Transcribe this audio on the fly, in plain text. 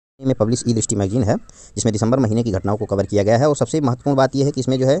में publish edristi magazine है, जिसमें दिसंबर महीने की घटनाओं को कवर किया गया है। और सबसे महत्वपूर्ण बात यह है कि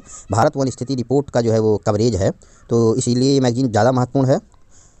इसमें जो है भारत वन स्थिति रिपोर्ट का जो है वो कवरेज है, तो इसीलिए ये मैगजीन ज़्यादा महत्वपूर्ण है।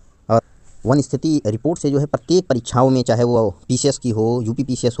 और वन स्थिति रिपोर्ट से जो है प्रत्येक परीक्षाओं में, चाहे वो पीसीएस की हो, यूपी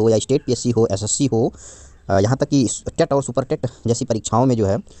पीसीएस हो या स्टेट पीएससी हो, एसएससी हो, यहाँ तक कि टेट और सुपर टेट जैसी परीक्षाओं में जो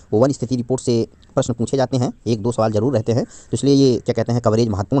है वो वन स्थिति रिपोर्ट से प्रश्न पूछे जाते हैं। 1-2 सवाल जरूर रहते हैं, तो इसलिए ये क्या कहते हैं कवरेज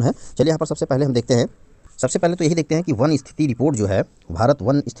महत्वपूर्ण है। चलिए यहाँ पर सबसे पहले हम देखते हैं, सबसे पहले तो यही देखते हैं कि वन स्थिति रिपोर्ट जो है, भारत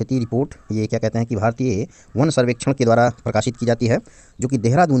वन स्थिति रिपोर्ट, ये क्या कहते हैं कि भारतीय वन सर्वेक्षण के द्वारा प्रकाशित की जाती है, जो कि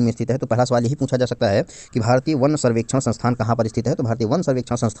देहरादून में स्थित है। तो पहला सवाल यही पूछा जा सकता है कि भारतीय वन सर्वेक्षण संस्थान कहाँ पर स्थित है, तो भारतीय वन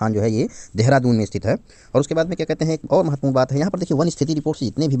सर्वेक्षण संस्थान जो है ये देहरादून में स्थित है। और उसके बाद में क्या कहते हैं, एक और महत्वपूर्ण बात है यहाँ पर देखिए, वन स्थिति रिपोर्ट से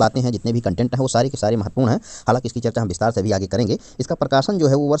जितने भी बातें हैं, जितने भी कंटेंट हैं, वो सारे के सारे महत्वपूर्ण हैं। हालांकि इसकी चर्चा हम विस्तार से भी आगे करेंगे। इसका प्रकाशन जो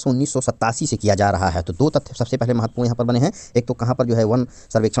है वो वर्ष 1987 से किया जा रहा है। तो 2 तथ्य सबसे पहले महत्वपूर्ण यहाँ पर बने हैं। एक तो कहाँ पर जो है वन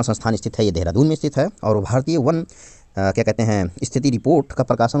सर्वेक्षण संस्थान स्थित है, ये देहरादून में स्थित है। और भारतीय वन क्या कहते हैं स्थिति रिपोर्ट का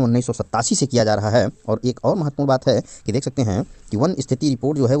प्रकाशन 1987 से किया जा रहा है। और एक और महत्वपूर्ण बात है कि देख सकते हैं कि वन स्थिति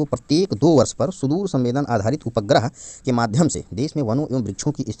रिपोर्ट जो है वो प्रत्येक 2 वर्ष पर सुदूर संवेदन आधारित उपग्रह के माध्यम से देश में वनों एवं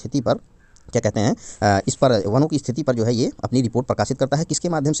वृक्षों की स्थिति पर क्या कहते हैं इस पर वनों की स्थिति पर जो है ये अपनी रिपोर्ट प्रकाशित करता है। किसके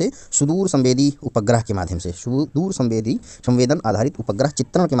माध्यम से? सुदूर संवेदी उपग्रह के माध्यम से, सुदूर संवेदन आधारित उपग्रह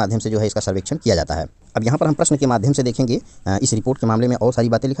चित्रण के माध्यम से जो है इसका सर्वेक्षण किया जाता है। अब यहाँ पर हम प्रश्न के माध्यम से देखेंगे इस रिपोर्ट के मामले में और सारी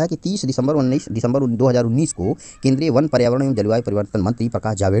बातें लिखा है कि 30 दिसंबर 2019 को केंद्रीय वन, पर्यावरण एवं जलवायु परिवर्तन मंत्री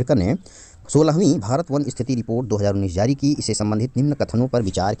प्रकाश जावड़ेकर ने 16वीं भारत वन स्थिति रिपोर्ट 2019 जारी की। इससे संबंधित निम्न कथनों पर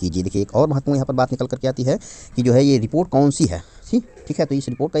विचार कीजिए। देखिए, एक और महत्वपूर्ण यहाँ पर बात निकल करके आती है कि जो है ये रिपोर्ट कौन सी है। ठीक है, तो इस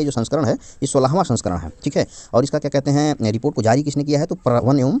रिपोर्ट का ये जो संस्करण है, ये 16वां संस्करण है। ठीक है, और इसका क्या कहते हैं रिपोर्ट को जारी किसने किया है, तो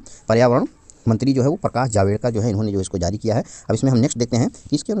वन एवं पर्यावरण मंत्री जो है वो प्रकाश जावड़ेकर जो है, इन्होंने जो इसको जारी किया है। अब इसमें हम नेक्स्ट देखते हैं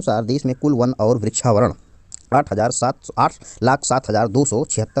कि इसके अनुसार देश में कुल वन और वृक्षावरण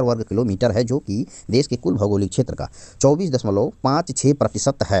 8,07,276 वर्ग किलोमीटर है, जो कि देश के कुल भौगोलिक क्षेत्र का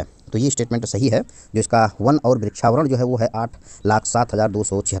 24.56% है। तो ये स्टेटमेंट सही है। जो इसका वन और वृक्षावरण जो है वो है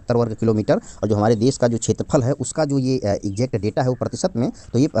 8,07,276 वर्ग किलोमीटर। और जो हमारे देश का जो क्षेत्रफल है उसका जो ये एग्जैक्ट डेटा है वो प्रतिशत में,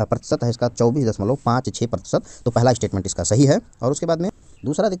 तो ये प्रतिशत है इसका 24.56%। तो पहला स्टेटमेंट इसका सही है। और उसके बाद में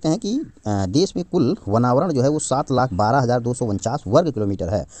दूसरा देखते हैं कि देश में कुल वनावरण जो है वो 7,12,249 वर्ग किलोमीटर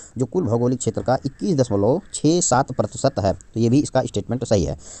है, जो कुल भौगोलिक क्षेत्र का 21.67% है। तो ये भी इसका स्टेटमेंट सही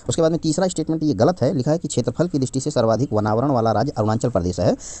है। उसके बाद में तीसरा स्टेटमेंट ये गलत है, लिखा है कि क्षेत्रफल की दृष्टि से सर्वाधिक वनावरण वाला राज्य अरुणाचल प्रदेश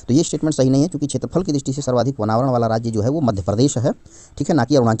है। तो ये स्टेटमेंट सही नहीं है, क्योंकि क्षेत्रफल की दृष्टि से सर्वाधिक वनावरण वाला राज्य जो है वो मध्य प्रदेश है। ठीक है, ना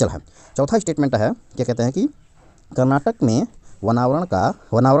कि अरुणाचल है। चौथा स्टेटमेंट है, क्या कहते हैं कि कर्नाटक में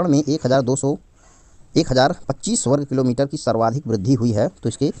वनावरण में 1025 वर्ग किलोमीटर की सर्वाधिक वृद्धि हुई है। तो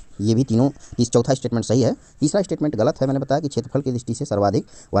इसके ये भी चौथा स्टेटमेंट सही है। तीसरा स्टेटमेंट गलत है, मैंने बताया कि क्षेत्रफल की दृष्टि से सर्वाधिक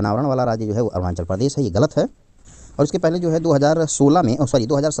वनावरण वाला राज्य जो है वो अरुणाचल प्रदेश है, ये गलत है। और इसके पहले जो है 2017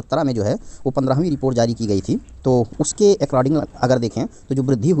 में जो है वो 15वीं रिपोर्ट जारी की गई थी। तो उसके अकॉर्डिंग अगर देखें तो जो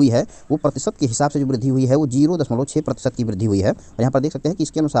वृद्धि हुई है वो प्रतिशत के हिसाब से जो वृद्धि हुई है वो 0.6% की वृद्धि हुई है। और यहाँ पर देख सकते हैं कि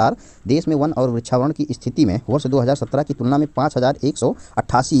इसके अनुसार देश में वन और वृक्षावरण की स्थिति में वर्ष 2017 की तुलना में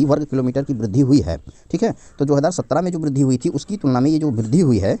 5,188 वर्ग किलोमीटर की वृद्धि हुई है। ठीक है, तो 2017 में जो वृद्धि हुई थी उसकी तुलना में ये जो वृद्धि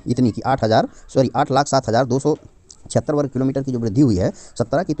हुई है इतनी की 8,07,276 वर्ग किलोमीटर की जो वृद्धि हुई है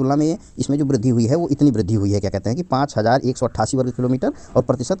 17 की तुलना में, इसमें जो वृद्धि हुई है वो इतनी वृद्धि हुई है, क्या कहते हैं कि 5,188 वर्ग किलोमीटर। और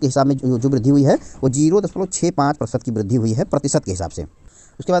प्रतिशत के हिसाब में जो वृद्धि हुई है वो 0.65% की वृद्धि हुई है प्रतिशत के हिसाब से।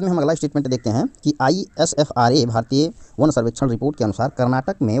 उसके बाद में हम अगला स्टेटमेंट देखते हैं कि ISFR भारतीय वन सर्वेक्षण रिपोर्ट के अनुसार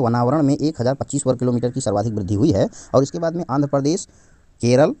कर्नाटक में वनावरण में 1,025 वर्ग किलोमीटर की सर्वाधिक वृद्धि हुई है। और इसके बाद में आंध्र प्रदेश,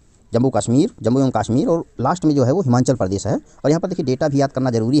 केरल, जम्मू एवं कश्मीर और लास्ट में जो है वो हिमाचल प्रदेश है। और यहाँ पर देखिए डेटा भी याद करना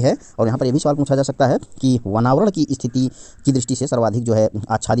जरूरी है। और यहाँ पर ये भी सवाल पूछा जा सकता है कि वनावरण की स्थिति की दृष्टि से सर्वाधिक जो है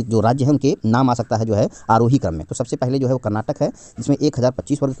आच्छादित जो राज्य है उनके नाम आ सकता है जो है आरोही क्रम में। तो सबसे पहले जो है वो कर्नाटक है, जिसमें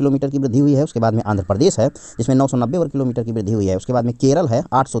 1,025 वर्ग किलोमीटर की वृद्धि हुई है। उसके बाद में आंध्र प्रदेश है, जिसमें 990 वर्ग किलोमीटर की वृद्धि हुई है। उसके बाद में केरल है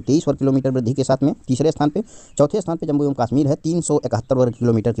 823 वर्ग किलोमीटर वृद्धि के साथ में तीसरे स्थान पर। चौथे स्थान पर जम्मू एवं कश्मीर है 371 वर्ग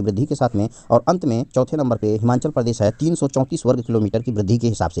किलोमीटर की वृद्धि के साथ में। और अंत में चौथे नंबर पर हिमाचल प्रदेश है 334 वर्ग किलोमीटर की वृद्धि के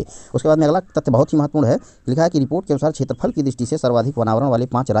हिसाब से। उसके बाद में अगला तथ्य बहुत ही महत्वपूर्ण है, लिखा है कि रिपोर्ट के अनुसार क्षेत्रफल की दृष्टि से सर्वाधिक वनावरण वाले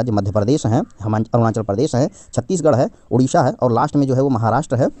 5 राज्य मध्य प्रदेश हैं, अरुणाचल प्रदेश है, छत्तीसगढ़ है, उड़ीसा है और लास्ट में जो है वो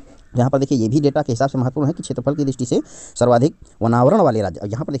महाराष्ट्र है। यहाँ पर देखिए ये भी डेटा के हिसाब से महत्वपूर्ण है कि क्षेत्रफल की दृष्टि से सर्वाधिक वनावरण वाले राज्य,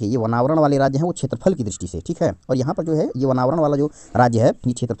 यहाँ पर देखिए ये वनावरण वाले राज्य हैं वो क्षेत्रफल की दृष्टि से। ठीक है, और यहाँ पर जो है ये वनावरण वाला जो राज्य है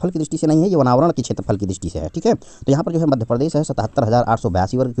ये क्षेत्रफल की दृष्टि से नहीं है, ये वनावरण के क्षेत्रफल की दृष्टि से है। ठीक है, तो यहाँ पर जो है मध्य प्रदेश है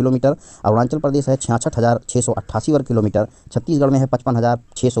 77,882 वर्ग किलोमीटर, अरुणाचल प्रदेश है 66,688 वर्ग किलोमीटर, छत्तीसगढ़ में है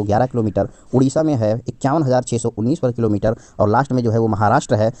 55,611 किलोमीटर, उड़ीसा में है 51,619 वर्ग किलोमीटर और लास्ट में जो है वो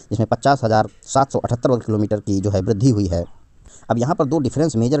महाराष्ट्र है, जिसमें 50,778 वर्ग किलोमीटर की जो है वृद्धि हुई है। अब यहाँ पर दो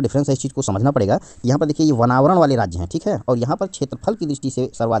डिफरेंस, मेजर डिफरेंस है, इस चीज़ को समझना पड़ेगा। यहाँ पर देखिए ये वनावरण वाले राज्य हैं, ठीक है, और यहाँ पर क्षेत्रफल की दृष्टि से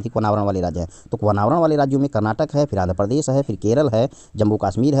सर्वाधिक वनावरण वाले राज्य हैं। तो वनावरण वाले राज्यों में कर्नाटक है, फिर आंध्र प्रदेश है, फिर केरल है, जम्मू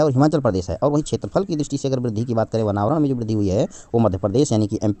कश्मीर है और हिमाचल प्रदेश है। और वहीं क्षेत्रफल की दृष्टि से अगर वृद्धि की बात करें, वनावरण में जो वृद्धि हुई है वो मध्य प्रदेश यानी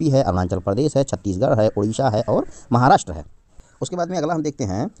कि एमपी है, अरुणाचल प्रदेश है, छत्तीसगढ़ है, उड़ीसा है और महाराष्ट्र है। उसके बाद में अगला हम देखते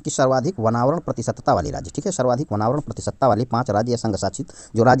हैं कि सर्वाधिक वनावरण प्रतिशतता वाले राज्य, ठीक है, सर्वाधिक वनावरण प्रतिशतता वाले 5 राज्य या संघ शासित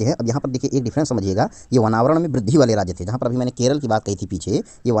जो राज्य हैं। अब यहाँ पर देखिए एक डिफरेंस समझिएगा, ये वनावरण में वृद्धि वाले राज्य थे, जहाँ पर अभी मैंने केरल की बात कही थी पीछे,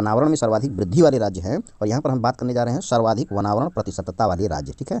 ये वनावरण में सर्वाधिक वृद्धि वाले राज्य हैं। और यहाँ पर हम बात करने जा रहे हैं सर्वाधिक वनावरण प्रतिशतता वाले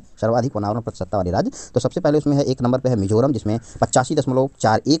राज्य, ठीक है, सर्वाधिक वनावरण प्रतिशतता वाले राज्य। तो सबसे पहले उसमें है, एक नंबर पर है मिजोरम, जिसमें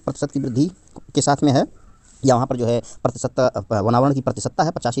 85.41% की वृद्धि के साथ में है, या वहाँ पर जो है वनावरण की प्रतिशतता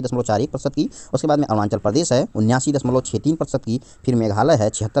है 85.41% की। उसके बाद में अरुणाचल प्रदेश है 79.63% की, फिर मेघालय है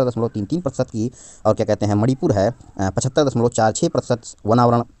 76.33% की, और क्या कहते हैं मणिपुर है 75.46%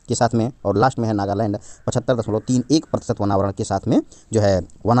 वनावरण के साथ में, और लास्ट में है नागालैंड 75.31% वनावरण के साथ में जो है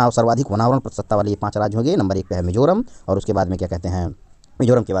सर्वाधिक वनावरण प्रतिशतता वाले ये 5 राज्य होंगे। नंबर 1 पे है मिजोरम, और उसके बाद में क्या कहते हैं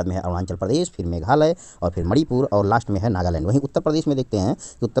मिजोरम के बाद में है अरुणाचल प्रदेश, फिर मेघालय और फिर मणिपुर, और लास्ट में है नागालैंड। वहीं उत्तर प्रदेश में देखते हैं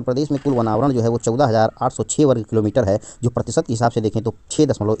कि उत्तर प्रदेश में कुल वनावरण जो है वो 14,806 वर्ग किलोमीटर है, जो प्रतिशत के हिसाब से देखें तो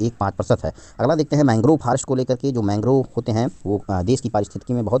 6.15% है। अगला देखते हैं मैंग्रोव फॉरेस्ट को लेकर के। जो मैंग्रोव होते हैं वो देश की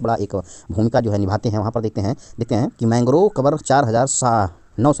पारिस्थितिकी में बहुत बड़ा एक भूमिका जो है निभाते हैं। वहाँ पर देखते हैं कि मैंग्रोव कवर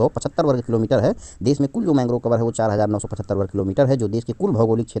 4,975 वर्ग किलोमीटर है। देश में कुल जो मैंग्रोव कवर है वो 4,975 वर्ग किलोमीटर है, जो देश के कुल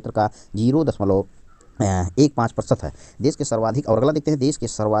भौगोलिक क्षेत्र का 0.15% है। देश के सर्वाधिक, और अगला देखते हैं देश के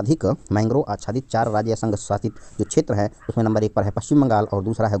सर्वाधिक मैंग्रोव आच्छादित 4 राज्य या संघ शासित जो क्षेत्र है, उसमें नंबर 1 पर है पश्चिम बंगाल, और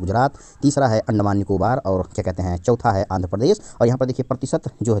दूसरा है गुजरात, तीसरा है अंडमान निकोबार, और क्या कहते हैं चौथा है आंध्र प्रदेश। और यहाँ पर देखिए प्रतिशत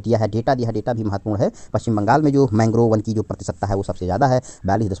जो दिया है, डेटा दिया है, डेटा भी महत्वपूर्ण है। पश्चिम बंगाल में जो मैंग्रोव वन की जो प्रतिशतता है वो सबसे ज़्यादा है,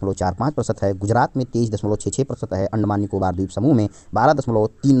 42.45% है। गुजरात में 23.66% है। अंडमान निकोबार द्वीप समूह में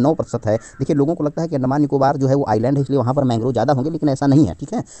 12.39% है। देखिए लोगों को लगता है कि अंडमान निकोबार जो है वो आइलैंड है, इसलिए वहाँ पर मैंग्रोव ज़्यादा होंगे, लेकिन ऐसा नहीं है,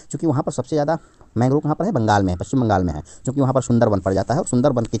 ठीक है, क्योंकि वहाँ पर सबसे ज़्यादा मैंग्रोव कहाँ पर है, बंगाल में है, पश्चिम बंगाल में है, क्योंकि वहाँ पर सुंदरवन पड़ जाता है, और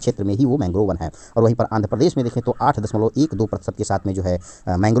सुंदरवन के क्षेत्र में ही वो मैंग्रोव वन है। और वहीं पर आंध्र प्रदेश में देखें तो 8.12% के साथ में जो है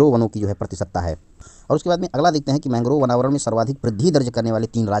मैंग्रोव वनों की जो है प्रतिशतता है। और उसके बाद में अगला देखते हैं कि मैंग्रोव वनावरण में सर्वाधिक वृद्धि दर्ज करने वाले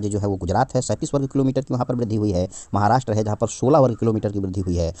 3 राज्य जो है वो गुजरात है, 37 वर्ग किलोमीटर की वहाँ पर वृद्धि हुई है। महाराष्ट्र है जहाँ पर 16 वर्ग किलोमीटर की वृद्धि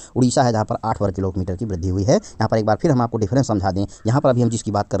हुई है। उड़ीसा है जहाँ पर 8 वर्ग किलोमीटर की वृद्धि हुई है। यहाँ पर एक बार फिर हम आपको डिफरेंस समझा दें। यहाँ पर अभी हम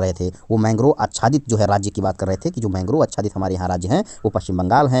जिसकी बात कर रहे थे वो मैंग्रोव आच्छादित जो है राज्य की बात कर रहे थे, कि जो मैंग्रोव आच्छादित हमारे यहाँ राज्य हैं वो पश्चिम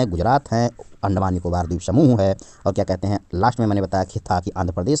बंगाल हैं, गुजरात हैं, अंडमान निकोबार द्वीप समूह है, और क्या कहते हैं लास्ट में मैंने बताया कि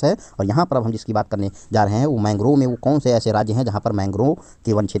आंध्र प्रदेश है। और यहाँ पर अब हम जिसकी बात करने जा रहे हैं वो मैंग्रोव में वो कौन से ऐसे राज्य हैं जहाँ पर मैंग्रोव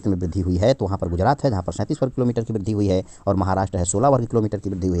के वन क्षेत्र में वृद्धि हुई है। तो वहाँ पर गुजरात है जहाँ पर 37 वर्ग किलोमीटर की वृद्धि हुई है, और महाराष्ट्र है 16 वर्ग किलोमीटर की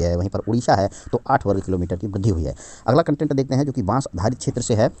वृद्धि हुई है। वहीं पर उड़ीसा है तो 8 वर्ग किलोमीटर की वृद्धि हुई है। अगला कंटेंट देखते हैं जो कि बांस आधारित क्षेत्र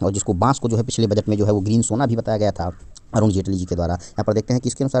से है, और जिसको बांस को जो है पिछले बजट में जो है वो ग्रीन सोना भी बताया गया था अरुण जेटली जी के द्वारा। यहाँ पर देखते हैं कि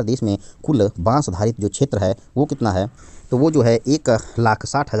इसके अनुसार देश में कुल बांस आधारित जो क्षेत्र है वो कितना है, तो वो जो है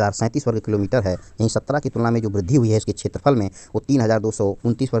 1,60,037 वर्ग किलोमीटर है। यहीं 17 की तुलना में जो वृद्धि हुई है इसके क्षेत्रफल में वो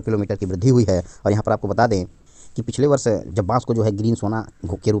 3,229 वर्ग किलोमीटर की वृद्धि हुई है। और यहाँ पर आपको बता दें कि पिछले वर्ष जब बांस को जो है ग्रीन सोना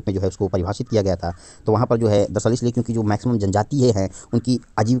के रूप में जो है उसको परिभाषित किया गया था, तो वहाँ पर जो है दरअसल इसलिए क्योंकि जो मैक्सिमम जनजातीय हैं उनकी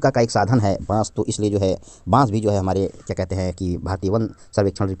आजीविका का एक साधन है बांस, तो इसलिए जो है बांस भी जो है हमारे क्या कहते हैं कि भारतीय वन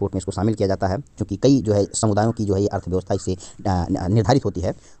सर्वेक्षण रिपोर्ट में इसको शामिल किया जाता है, क्योंकि कई जो है समुदायों की जो है अर्थव्यवस्था इससे निर्धारित होती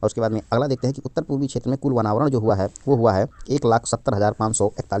है। और उसके बाद में अगला देखते हैं कि उत्तर पूर्वी क्षेत्र में कुल वनावरण जो हुआ है वो हुआ है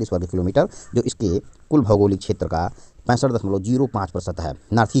 1,70,541 वर्ग किलोमीटर, जो इसके कुल भौगोलिक क्षेत्र का 65.05% है।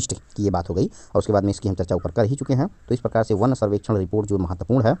 नॉर्थ ईस्ट की ये बात हो गई, और उसके बाद में इसकी हम चर्चा ऊपर कर ही चुके हैं। तो इस प्रकार से वन सर्वेक्षण रिपोर्ट जो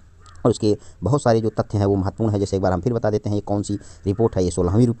महत्वपूर्ण है, और उसके बहुत सारे जो तथ्य हैं वो महत्वपूर्ण है। जैसे एक बार हम फिर बता देते हैं ये कौन सी रिपोर्ट है, ये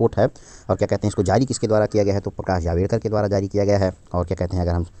 16वीं रिपोर्ट है। और क्या कहते हैं इसको जारी किसके द्वारा किया गया है, तो प्रकाश जावड़ेकर के द्वारा जारी किया गया है। और क्या कहते हैं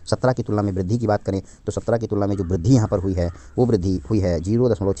अगर हम 17 की तुलना में वृद्धि की बात करें तो 17 की तुलना में जो वृद्धि यहाँ पर हुई है वो वृद्धि हुई है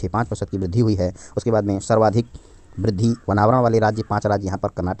 0.65% की वृद्धि हुई है। उसके बाद में सर्वाधिक वृद्धि वनावरण वाले राज्य 5 राज्य यहाँ पर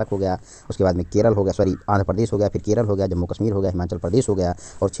कर्नाटक हो गया, उसके बाद में केरल हो गया, आंध्र प्रदेश हो गया, फिर केरल हो गया, जम्मू कश्मीर हो गया, हिमाचल प्रदेश हो गया।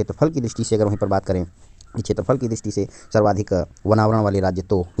 और क्षेत्रफल की दृष्टि से अगर वहीं पर बात करें कि क्षेत्रफल की दृष्टि से सर्वाधिक वनावरण वाले राज्य,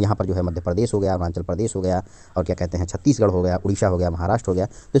 तो यहाँ पर जो है मध्य प्रदेश हो गया, अरुणाचल प्रदेश हो गया, और क्या कहते हैं छत्तीसगढ़ हो गया, उड़ीसा हो गया, महाराष्ट्र हो गया।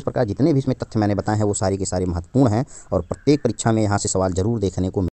 तो इस प्रकार जितने भी इसमें तथ्य मैंने बताए हैं वो सारे के सारे महत्वपूर्ण हैं, और प्रत्येक परीक्षा में यहाँ से सवाल जरूर देखने को